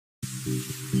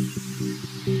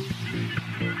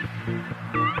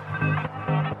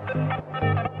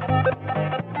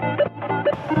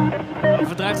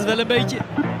Verdrijft het wel een beetje.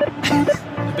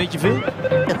 Een beetje veel.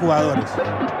 Jugadores.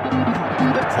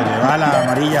 Se le va la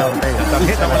amarilla a Ortega.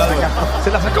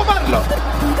 Se la sacó Marlo.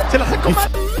 Se la sacó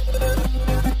Marlo.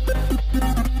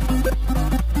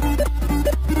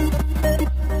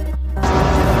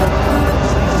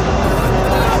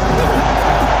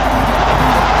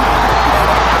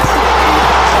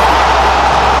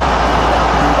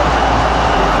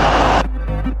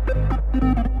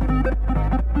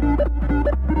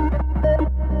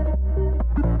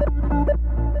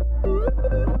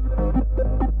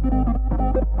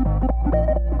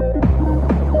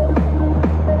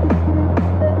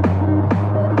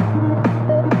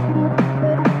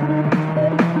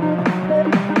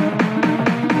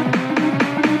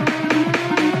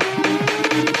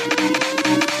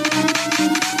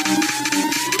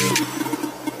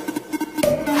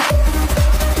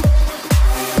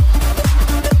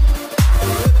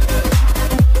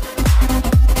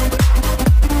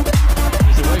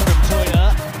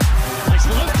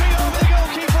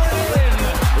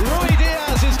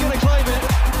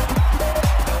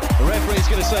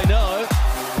 Say no.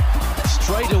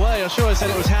 Straight away, I'm sure I said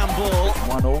it was handball.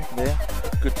 1-1 there.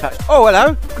 Good touch. Oh,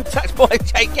 hello. Good touch by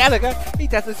Jake Gallagher. He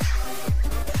does this.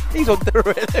 He's on the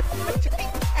rhythm.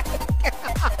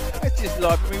 It's just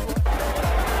like me.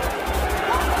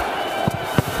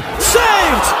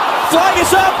 Saved! Flag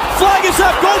is up! Flag is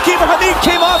up! Goalkeeper Hamid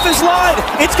came off his line.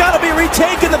 It's got to be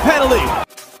retaken, the penalty.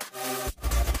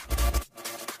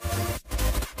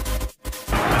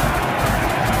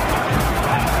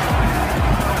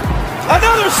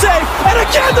 Another save, and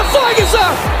again the flag is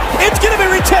up! It's going to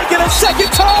be retaken a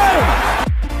second time!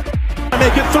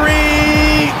 Make it 3!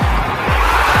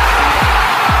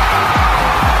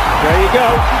 There you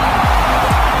go.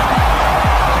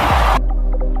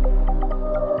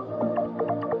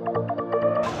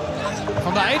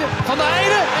 Van der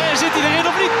Eijden! En zit hij erin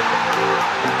of niet?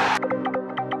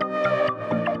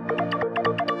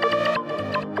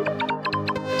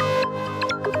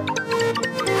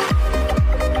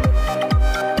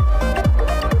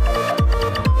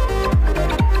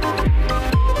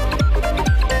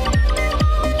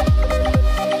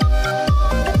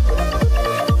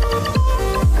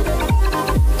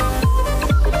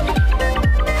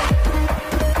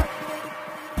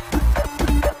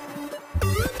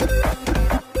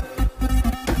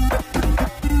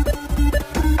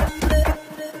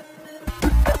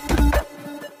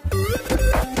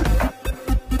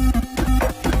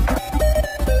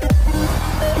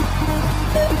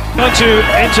 To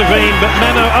intervene, but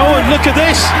Meno, oh, and look at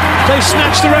this, they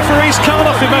snatched the referee's card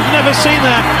off him. I've never seen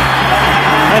that,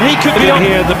 and he could be on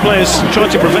here. The players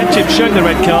tried to prevent him showing the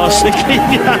red card. He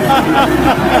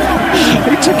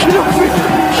took it off him.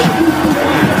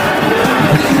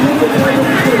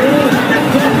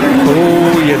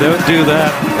 Oh, you don't do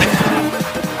that.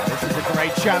 This is a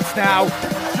great chance now.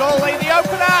 Surely the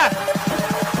opener.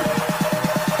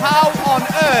 How on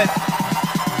earth?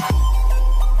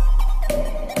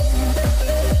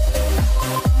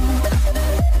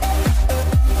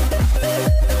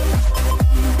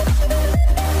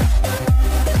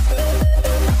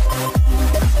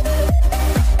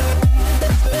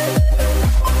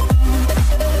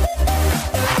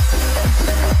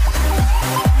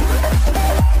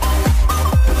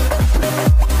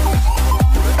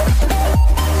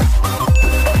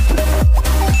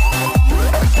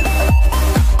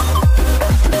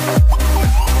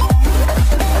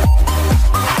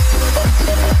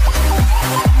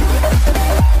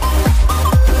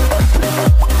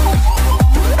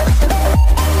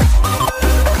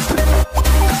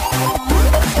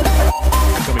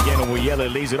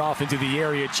 Lays it off into the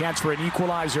area, chance for an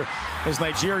equalizer as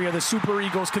Nigeria, the Super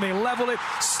Eagles, can they level it?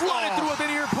 Slot it through at the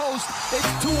near post. It's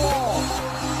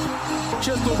 2-2.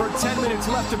 Just over 10 minutes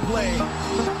left to play,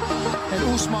 and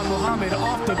Usman Mohammed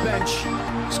off the bench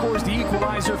scores the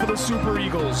equalizer for the Super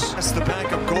Eagles. That's the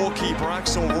backup goalkeeper,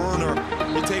 Axel Werner.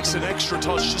 He takes an extra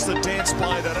touch, just a dance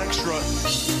by that extra.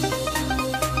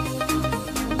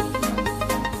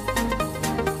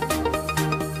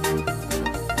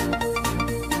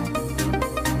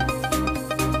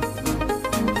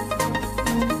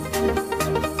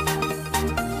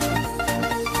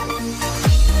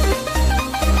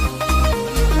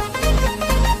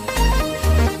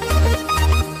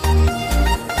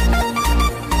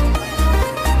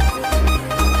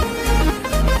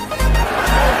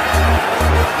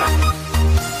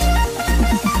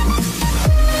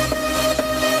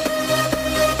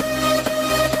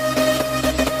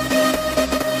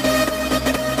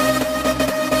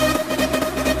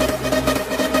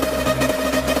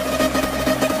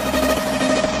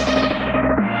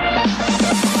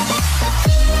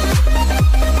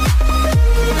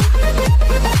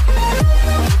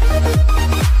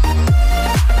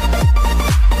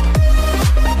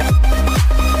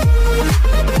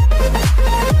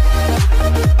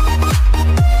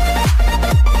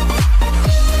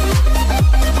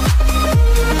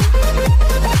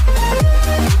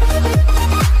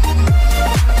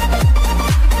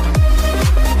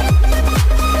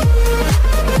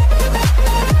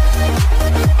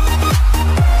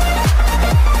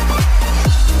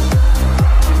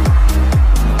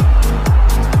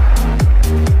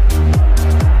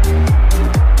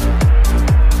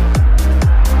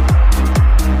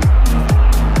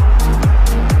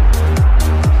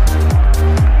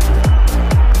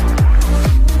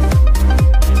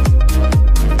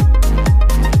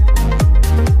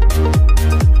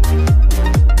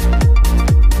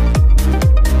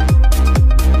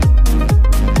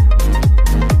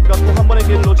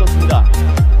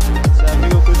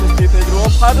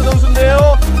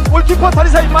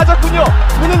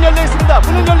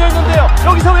 문은 열려 있는데요.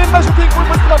 여기서 왼발 슈팅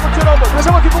골포스트 맞고